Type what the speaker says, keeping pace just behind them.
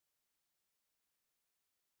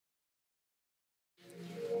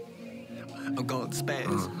I'm going to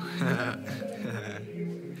Spazz.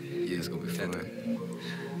 Yeah, it's gonna be fun.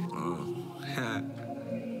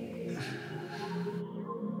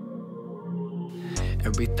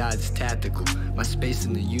 Every thought is tactical. My space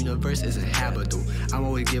in the universe is inhabitable. I'm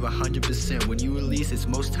always give 100%. When you release, it's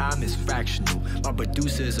most time is fractional. My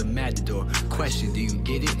producer is a matador. Question, do you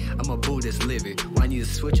get it? I'm a bull that's living. When I need to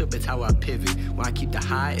switch up, it's how I pivot. When I keep the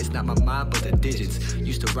high, it's not my mind, but the digits.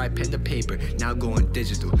 Used to write pen to paper, now going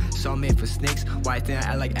digital. So I'm made for snakes, why then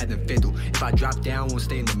I like adding fiddle. If I drop down, won't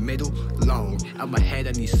stay in the middle. Long, out my head,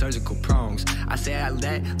 I need surgical prongs. I say I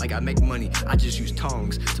let, like I make money, I just use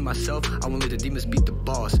tongs. To myself, I won't let the demons beat the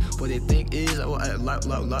boss. What they think is, what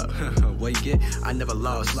you get, I never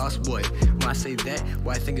lost what? When I say that,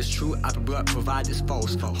 what I think is true, I provide this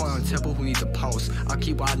false. Heart on temple, who needs a pulse? I'll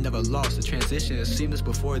keep what I never lost. The transition is seamless.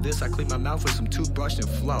 Before this, I clean my mouth with some toothbrush and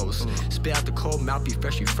floss. Spit out the cold mouth, be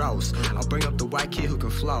freshly froze. I'll bring up the white kid who can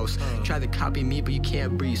floss. Try to copy me, but you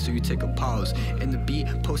can't breathe, so you take a pause. In the beat,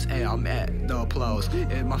 post air, I'm at the applause.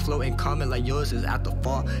 And my flow ain't common like yours is at the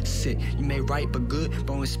far sit. You may write but good,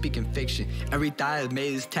 but only speaking fiction. Every thought is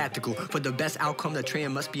made is tactical. For the best outcome, the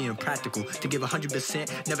training must be impractical. To give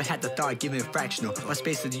 100%, never had the thought giving fractional. My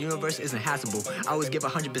space in the universe isn't hazable. I always give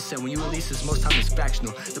 100%. When you release this, most time it's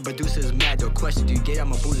fractional. The producer is mad, though. Question, do you get it?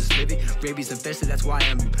 I'm a Buddhist living. Rabies infested, that's why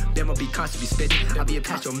I'm be constantly spitting. I'll be a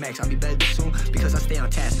past your max, I'll be better soon because I stay on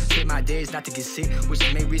task. Take my days not to get sick, which is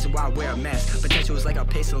the main reason why I wear a mask. Potential is like a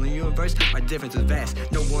pace in the universe, our difference is vast.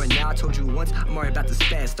 No more now, I told you once, I'm already about to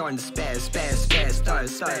spaz. Starting to spaz, starting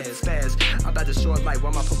to spaz. I'm about to show a light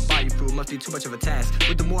while my put body through, must be too much of a task.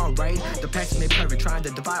 But the more I write, the practice made perfect, trying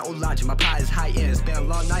to divide old logic. My pie is high end, it's been a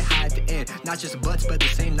long night, high at the end. Not just butts, but the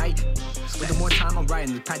same night. But the more time I'm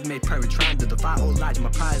writing, the practice made perfect, trying to defy old logic. My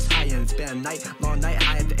pride is high end, it's been a night, long night,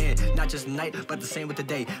 high at the end. Not just the night, but the same with the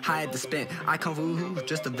day, high at the spent. I come for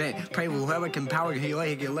just a vent, pray with whoever can power, he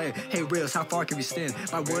can land. Hey Reels, how far can we stand?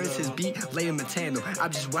 My words, his beat, lay him a tandem.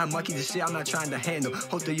 I'm just wild monkey, this shit I'm not trying to handle.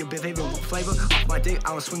 Hope that your favorite flavor, off my dick,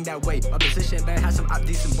 I don't swing that way. My position better have some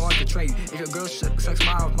decent bars to trade. If your girl sucks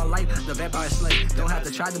my off my life, the vampire slay. Don't have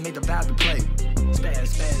to try to make the vibe to play.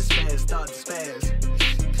 Spazz, start to spaz.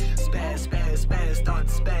 Spazz, start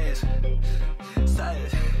to spaz.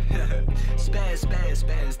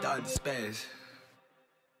 Spazz, start to spaz.